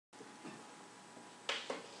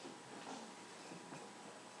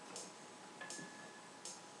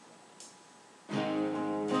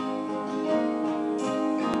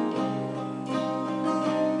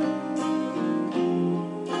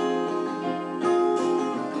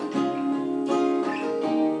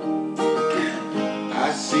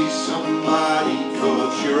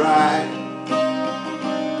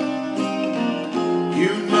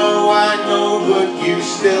you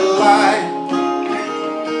still lie.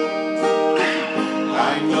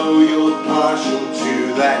 I know you're partial to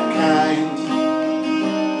that kind.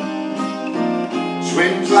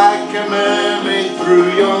 Swims like a mermaid through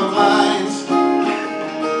your mind.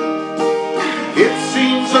 It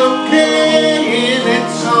seems okay in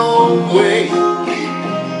its own way.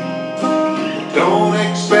 Don't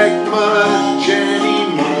expect much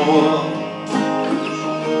anymore.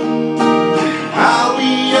 I'll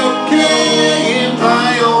be okay in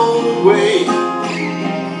my own way.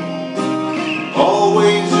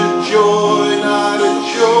 Always a joy, not a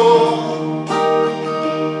chore.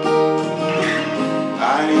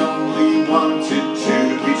 I only wanted to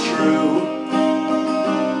be true.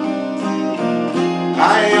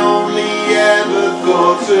 I only ever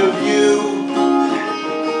thought of you.